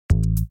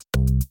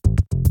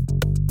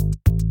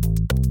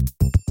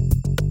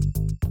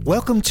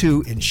Welcome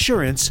to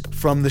Insurance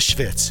from the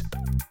SHVITZ.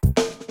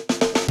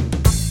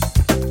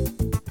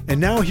 And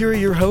now here are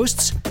your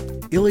hosts,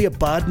 Ilya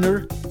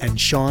Bodner and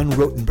Shaun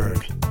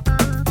Rotenberg.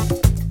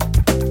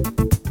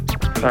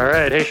 All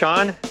right. Hey,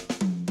 Shaun.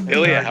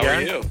 Ilya, how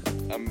are you?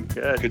 I'm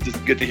good.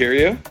 Good to hear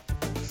you.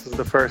 This is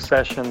the first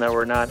session that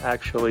we're not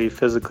actually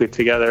physically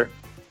together.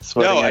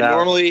 No,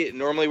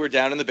 normally we're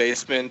down in the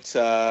basement,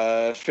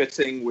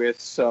 schwitzing with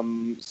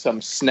some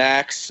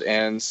snacks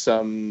and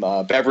some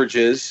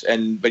beverages,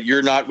 but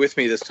you're not with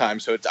me this time,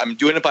 so I'm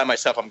doing it by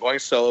myself. I'm going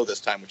solo this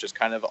time, which is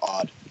kind of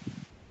odd.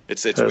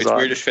 It's weird to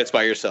schwitz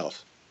by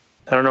yourself.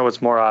 I don't know what's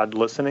more odd,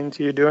 listening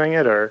to you doing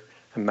it or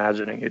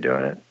imagining you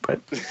doing it, but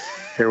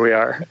here we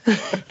are.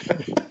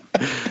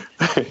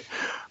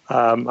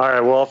 All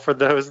right. Well, for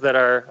those that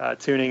are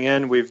tuning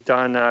in, we've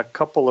done a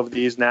couple of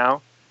these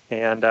now.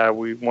 And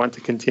we want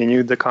to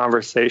continue the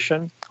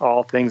conversation,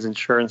 all things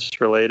insurance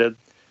related.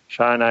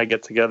 Shaun and I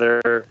get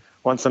together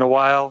once in a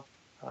while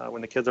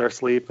when the kids are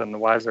asleep and the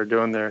wives are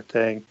doing their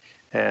thing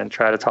and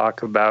try to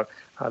talk about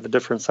the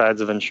different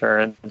sides of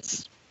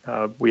insurance.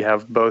 We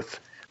have both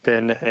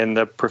been in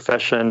the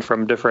profession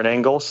from different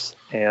angles,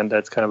 and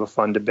that's kind of a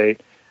fun debate.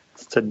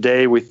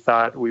 Today we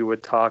thought we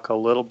would talk a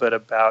little bit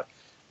about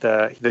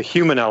the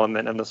human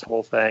element in this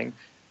whole thing.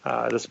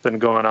 This has been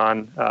going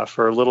on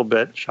for a little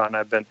bit. Shaun and I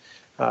have been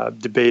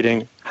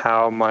debating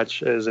how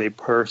much is a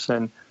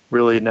person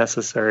really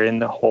necessary in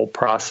the whole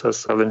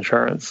process of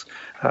insurance,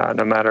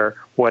 no matter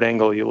what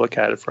angle you look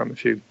at it from.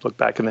 If you look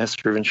back in the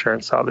history of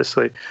insurance,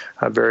 obviously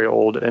a very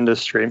old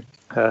industry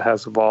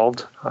has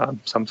evolved.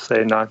 Some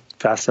say not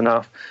fast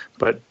enough.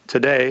 But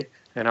today,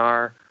 in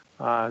our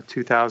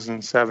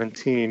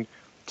 2017,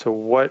 to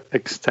what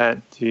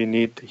extent do you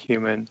need the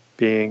human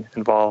being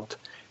involved?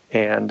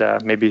 And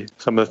maybe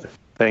some of the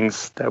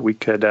things that we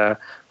could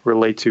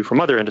relate to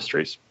from other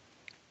industries.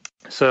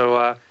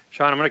 So,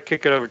 Shaun, I'm going to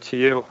kick it over to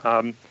you.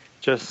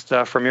 Just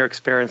from your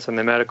experience in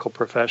the medical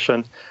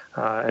profession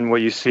and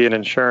what you see in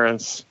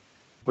insurance,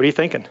 what are you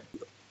thinking?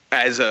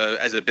 As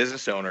a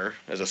business owner,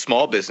 as a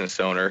small business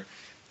owner,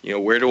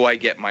 where do I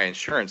get my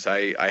insurance?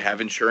 I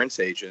have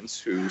insurance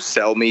agents who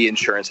sell me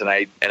insurance, and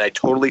I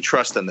totally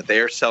trust them that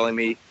they are selling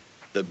me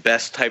the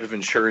best type of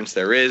insurance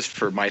there is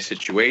for my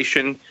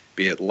situation,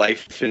 be it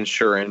life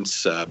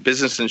insurance,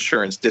 business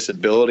insurance,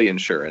 disability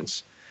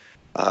insurance.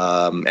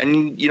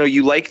 And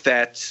you like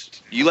that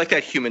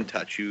human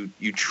touch.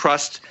 You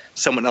trust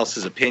someone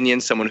else's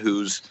opinion, someone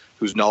who's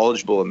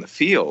knowledgeable in the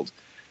field.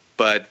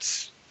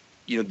 But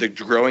the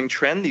growing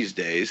trend these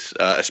days,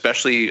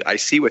 especially I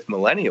see with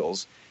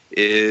millennials,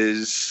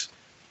 is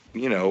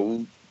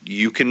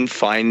you can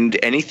find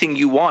anything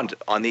you want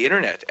on the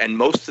internet, and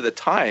most of the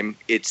time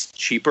it's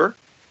cheaper.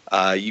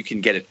 You can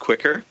get it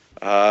quicker.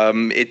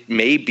 It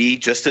may be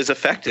just as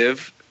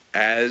effective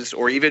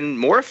or even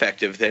more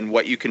effective than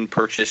what you can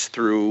purchase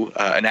through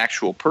an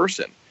actual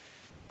person.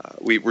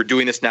 We're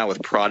doing this now with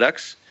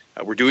products.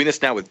 We're doing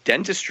this now with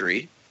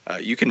dentistry.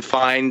 You can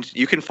find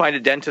a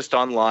dentist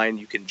online.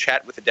 You can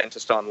chat with a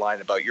dentist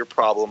online about your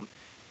problem,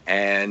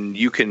 and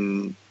you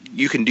can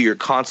do your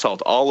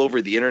consult all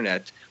over the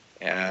internet.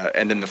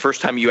 And then the first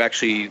time you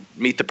actually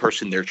meet the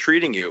person, they're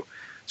treating you.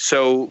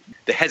 So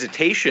the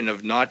hesitation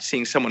of not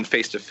seeing someone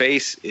face to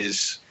face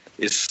is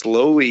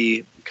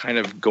slowly kind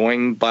of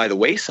going by the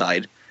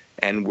wayside,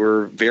 and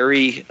we're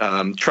very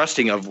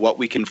trusting of what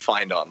we can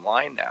find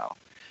online now.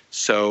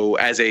 So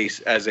as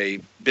a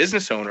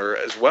business owner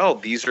as well,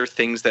 these are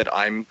things that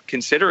I'm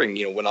considering.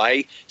 When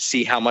I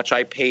see how much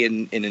I pay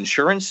in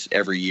insurance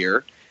every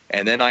year,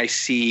 and then I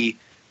see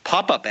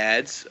pop-up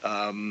ads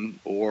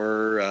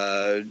or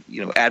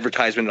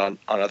advertisement on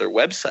other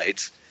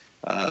websites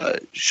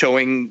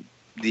showing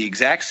the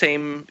exact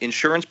same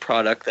insurance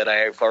product that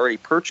I've already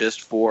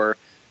purchased for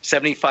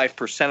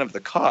 75% of the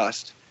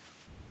cost,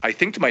 I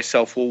think to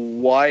myself, well,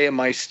 why am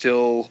I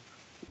still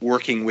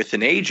working with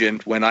an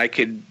agent when I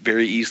could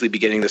very easily be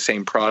getting the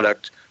same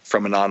product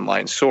from an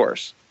online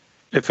source?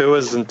 If it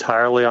was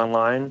entirely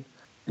online,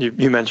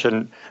 you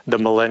mentioned the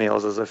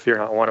millennials as if you're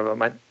not one of them.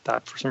 I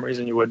thought for some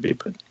reason you would be,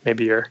 but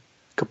maybe you're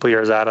a couple of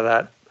years out of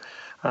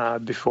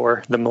that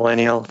before the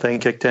millennial thing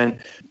kicked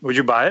in. Would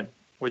you buy it?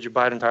 Would you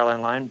buy it entirely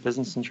online,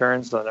 business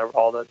insurance, and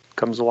all that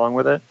comes along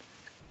with it?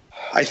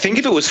 I think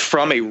if it was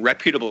from a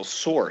reputable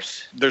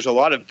source, there's a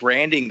lot of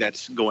branding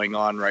that's going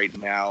on right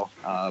now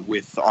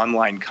with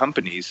online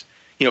companies.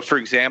 For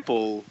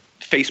example,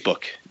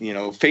 Facebook.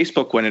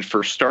 Facebook, when it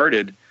first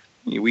started,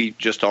 we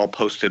just all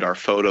posted our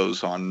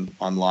photos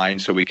online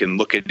so we can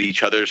look at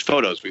each other's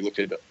photos.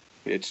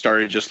 It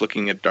started just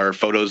looking at our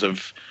photos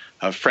of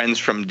friends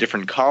from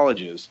different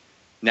colleges.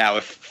 Now,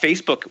 if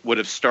Facebook would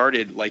have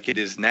started like it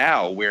is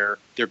now, where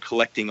they're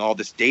collecting all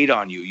this data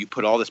on you, you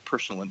put all this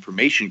personal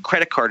information,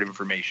 credit card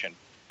information,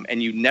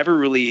 and you never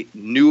really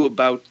knew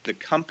about the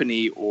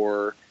company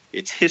or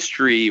its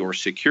history or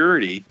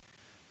security,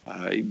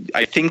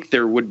 I think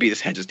there would be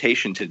this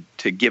hesitation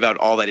to give out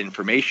all that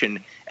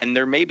information, and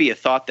there may be a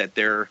thought that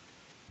they're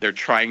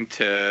trying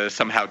to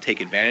somehow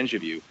take advantage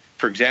of you.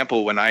 For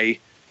example, when I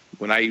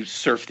when I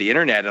surf the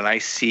internet and I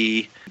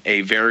see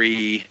a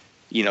very,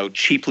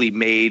 cheaply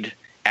made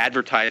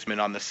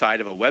advertisement on the side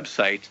of a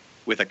website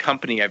with a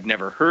company I've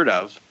never heard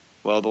of,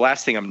 well, the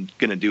last thing I'm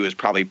going to do is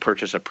probably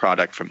purchase a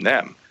product from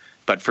them.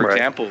 But for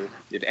example,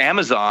 if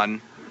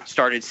Amazon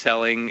started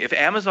selling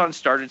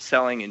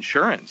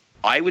insurance,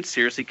 I would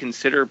seriously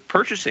consider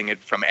purchasing it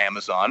from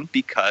Amazon,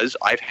 because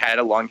I've had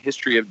a long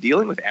history of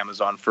dealing with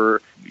Amazon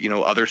for,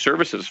 other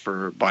services,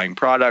 for buying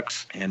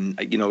products. And,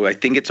 I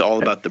think it's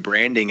all about the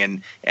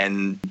branding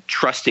and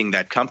trusting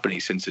that company,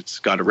 since it's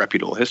got a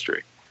reputable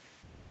history.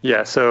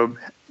 Yeah. So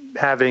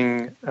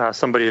having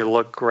somebody to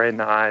look right in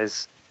the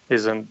eyes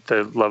isn't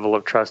the level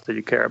of trust that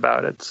you care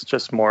about. It's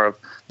just more of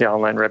the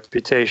online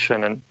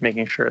reputation and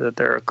making sure that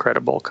they're a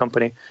credible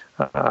company.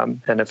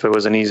 And if it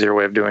was an easier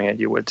way of doing it,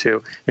 you would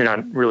too. You're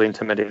not really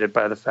intimidated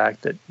by the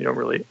fact that you don't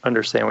really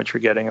understand what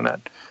you're getting, and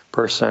that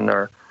person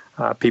or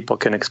people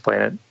can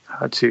explain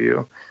it to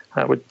you,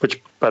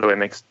 which, by the way,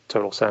 makes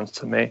total sense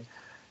to me.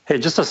 Hey,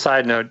 just a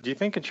side note, do you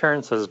think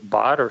insurance is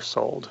bought or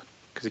sold?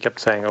 Because you kept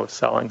saying it was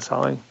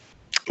selling.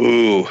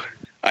 Ooh,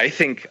 I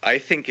think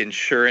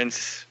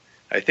insurance,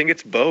 I think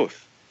it's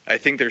both. I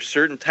think there's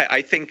certain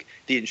I think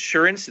the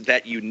insurance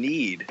that you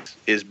need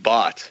is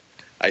bought.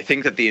 I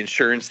think that the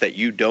insurance that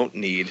you don't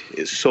need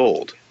is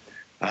sold.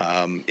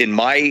 In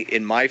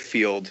my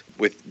field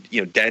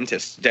with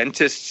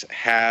dentists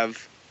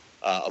have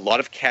a lot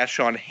of cash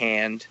on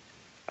hand.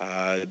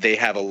 They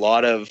have a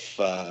lot of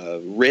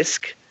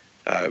risk.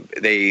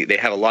 They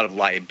have a lot of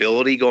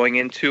liability going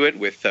into it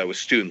with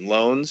student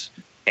loans.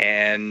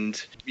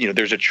 And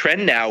there's a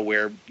trend now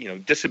where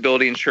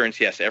disability insurance,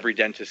 yes, every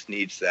dentist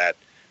needs that.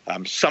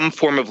 Some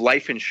form of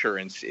life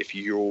insurance, if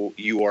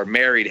you are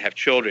married, have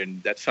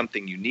children, that's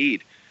something you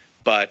need.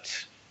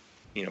 But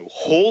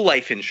whole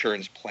life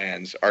insurance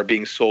plans are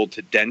being sold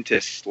to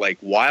dentists like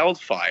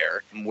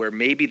wildfire, where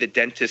maybe the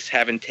dentists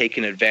haven't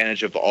taken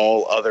advantage of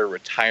all other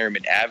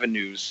retirement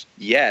avenues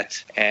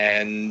yet.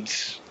 And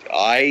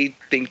I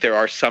think there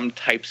are some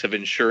types of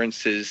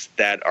insurances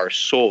that are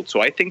sold.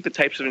 So I think the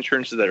types of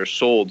insurances that are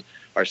sold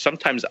are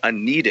sometimes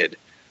unneeded,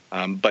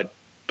 but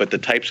the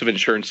types of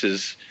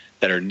insurances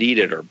that are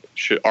needed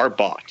are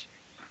bought.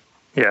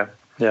 Yeah,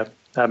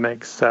 that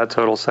makes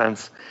total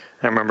sense.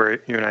 I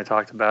remember you and I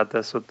talked about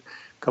this with a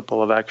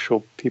couple of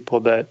actual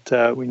people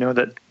that we know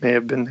that may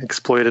have been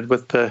exploited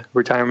with the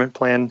retirement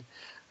plan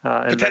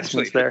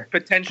investments there.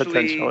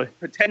 Potentially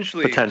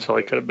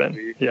could have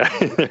been. Yeah,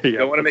 you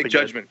don't want to make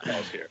judgment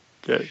calls here.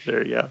 Good.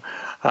 There you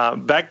go.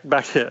 Back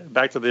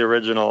to the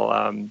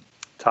original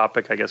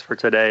topic, I guess, for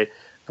today.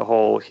 The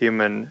whole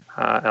human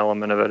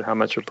element of it, how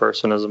much a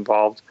person is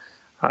involved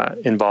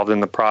in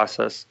the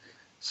process.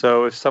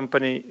 So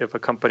if a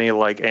company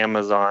like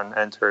Amazon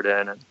entered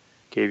in and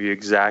gave you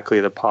exactly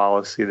the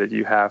policy that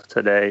you have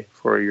today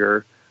for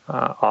your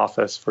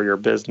office, for your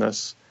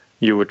business,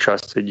 you would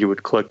trust it, you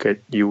would click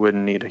it, you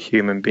wouldn't need a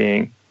human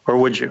being, or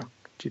would you?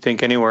 Do you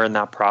think anywhere in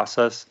that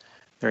process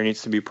there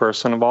needs to be a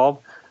person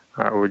involved,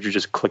 or would you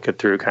just click it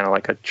through, kind of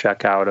like a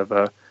checkout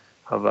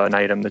of an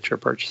item that you're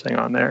purchasing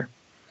on there?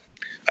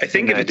 I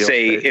think if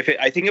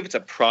it's a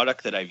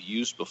product that I've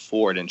used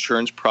before, an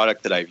insurance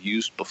product that I've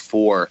used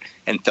before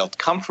and felt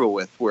comfortable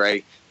with, where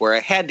I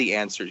had the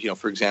answers,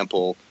 for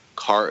example,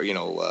 car,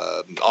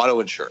 auto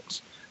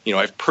insurance.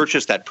 I've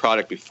purchased that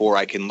product before.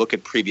 I can look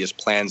at previous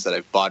plans that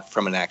I've bought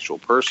from an actual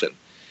person.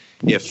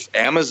 If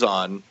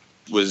Amazon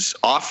was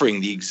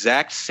offering the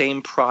exact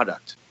same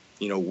product,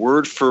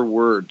 word for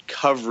word,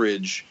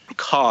 coverage,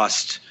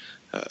 cost,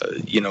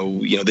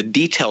 the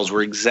details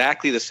were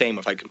exactly the same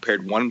if I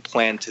compared one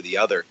plan to the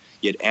other,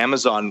 yet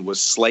Amazon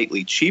was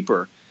slightly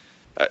cheaper,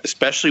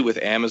 especially with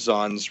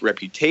Amazon's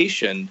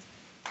reputation,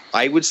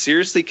 I would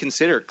seriously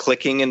consider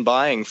clicking and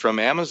buying from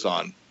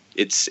Amazon.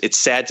 It's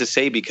sad to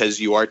say,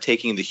 because you are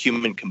taking the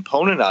human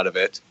component out of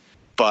it,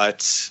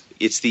 but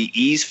it's the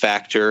ease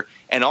factor,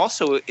 and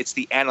also it's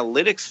the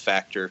analytics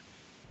factor.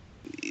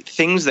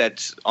 Things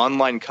that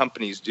online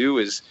companies do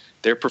is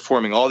they're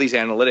performing all these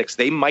analytics.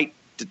 They might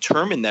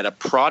determine that a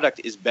product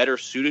is better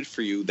suited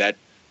for you that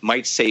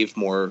might save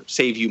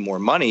you more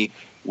money,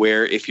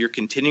 where if you're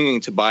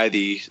continuing to buy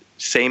the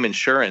same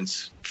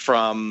insurance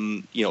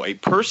from a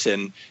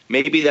person,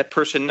 maybe that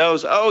person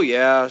knows, oh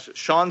yeah,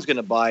 Shaun's going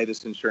to buy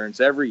this insurance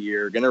every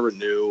year, going to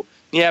renew.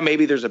 Yeah,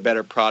 maybe there's a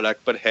better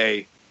product, but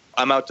hey,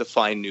 I'm out to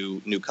find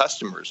new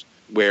customers.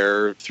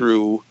 Where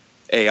through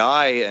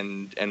AI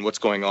and what's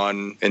going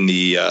on in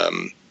the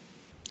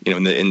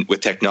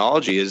with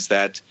technology is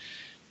that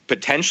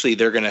potentially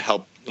they're going to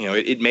help.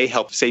 It may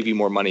help save you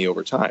more money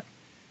over time.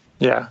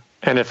 Yeah,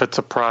 and if it's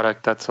a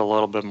product that's a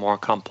little bit more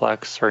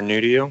complex or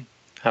new to you,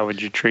 how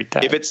would you treat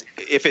that?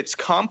 If it's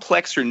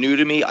complex or new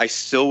to me, I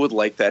still would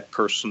like that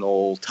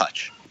personal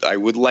touch. I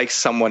would like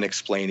someone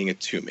explaining it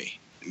to me.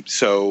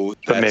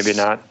 But maybe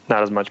not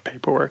as much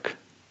paperwork,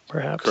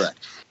 perhaps.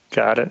 Correct.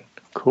 Got it.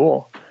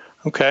 Cool.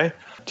 Okay.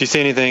 Do you see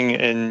anything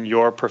in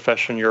your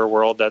profession, your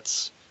world,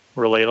 that's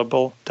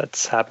relatable,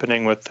 that's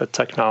happening with the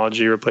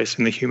technology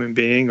replacing the human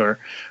being, or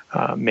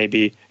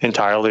maybe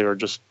entirely or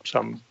just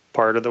some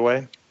part of the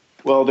way?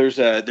 Well, there's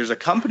a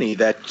company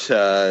that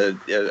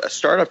a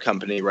startup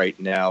company right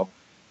now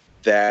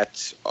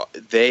that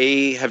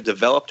they have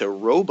developed a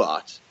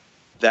robot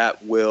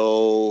that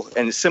will,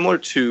 and it's similar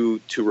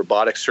to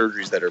robotic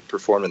surgeries that are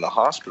performed in the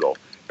hospital,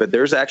 but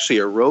there's actually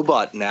a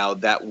robot now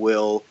that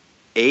will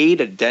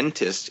aid a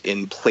dentist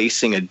in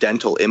placing a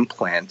dental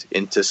implant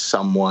into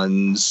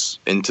someone's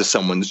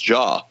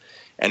jaw.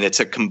 And it's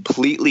a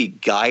completely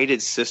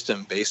guided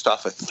system based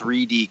off a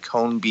 3D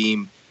cone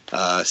beam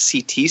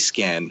CT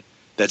scan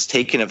that's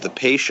taken of the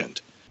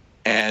patient.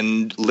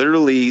 And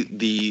literally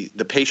the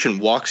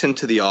patient walks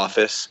into the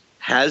office,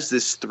 has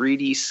this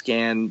 3D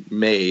scan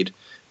made,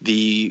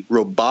 the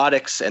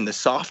robotics and the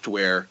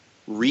software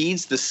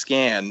reads the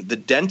scan, the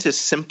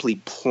dentist simply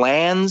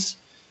plans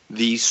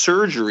the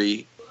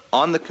surgery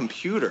on the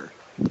computer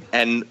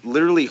and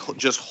literally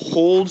just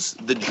holds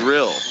the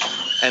drill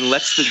and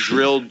lets the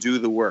drill do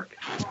the work.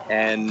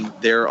 And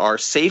there are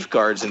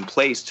safeguards in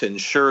place to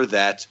ensure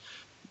that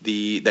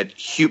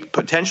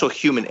potential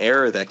human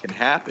error that can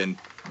happen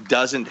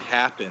doesn't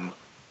happen,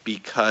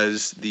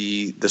 because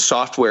the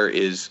software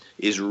is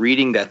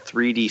reading that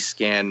 3D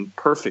scan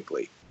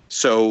perfectly.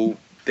 So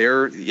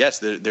there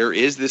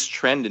is this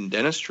trend in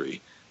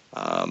dentistry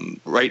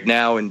right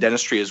now in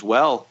dentistry as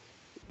well.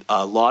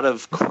 A lot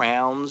of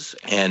crowns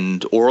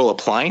and oral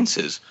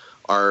appliances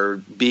are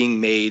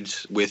being made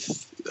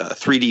with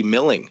 3D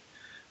milling,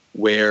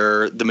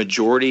 where the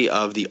majority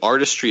of the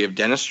artistry of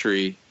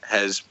dentistry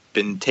has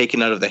been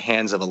taken out of the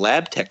hands of a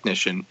lab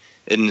technician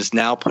and is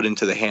now put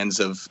into the hands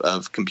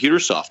of computer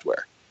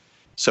software.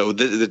 So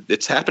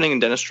it's happening in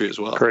dentistry as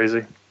well.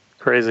 Crazy.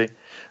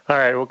 All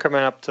right, we're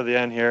coming up to the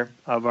end here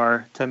of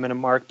our 10-minute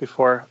mark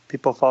before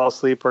people fall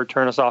asleep or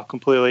turn us off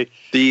completely.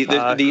 The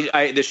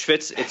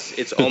SHVITZ,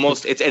 it's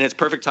almost it's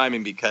perfect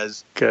timing,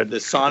 because the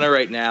sauna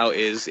right now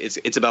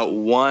it's about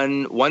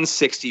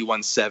 160,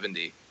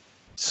 170.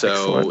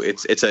 So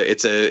excellent.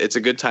 it's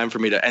a good time for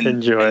me to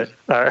enjoy it.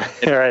 All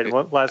right.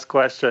 One last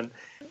question.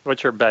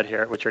 What's your bet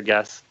here? What's your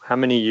guess? How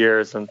many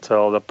years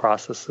until the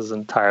process is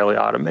entirely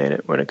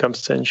automated when it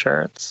comes to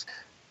insurance?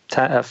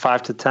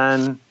 5 to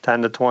 10,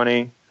 10 to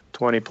 20,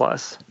 20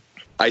 plus.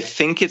 I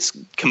think it's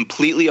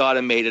completely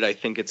automated. I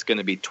think it's going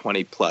to be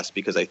 20 plus,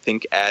 because I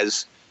think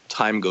as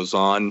time goes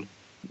on,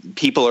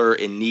 people are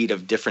in need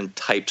of different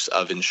types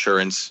of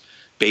insurance.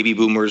 Baby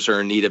boomers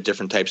are in need of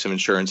different types of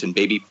insurance, and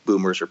baby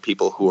boomers are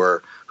people who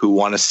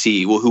want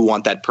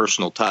that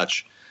personal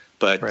touch.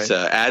 But right.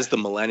 As the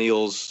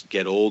millennials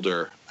get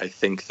older, I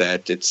think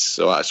that it's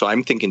so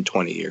I'm thinking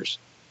 20 years.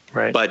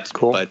 Right. But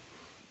cool.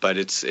 But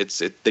it's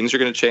things are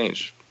going to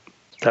change.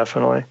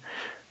 Definitely.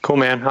 Cool,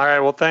 man. All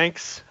right. Well,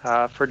 thanks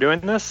for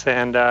doing this,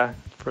 and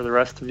for the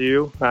rest of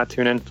you,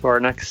 tune in for our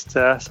next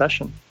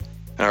session.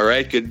 All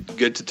right.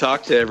 Good to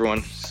talk to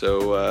everyone.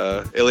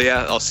 So,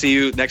 Ilya, I'll see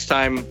you next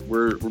time.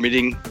 We're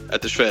meeting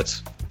at the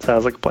SHVITZ.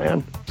 Sounds like a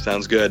plan.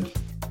 Sounds good.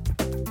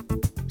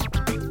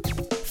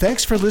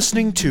 Thanks for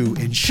listening to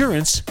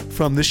Insurance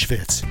from the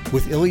SHVITZ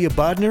with Ilya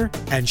Bodner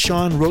and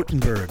Shaun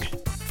Rotenberg.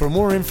 For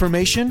more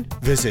information,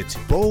 visit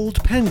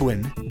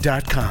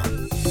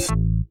boldpenguin.com.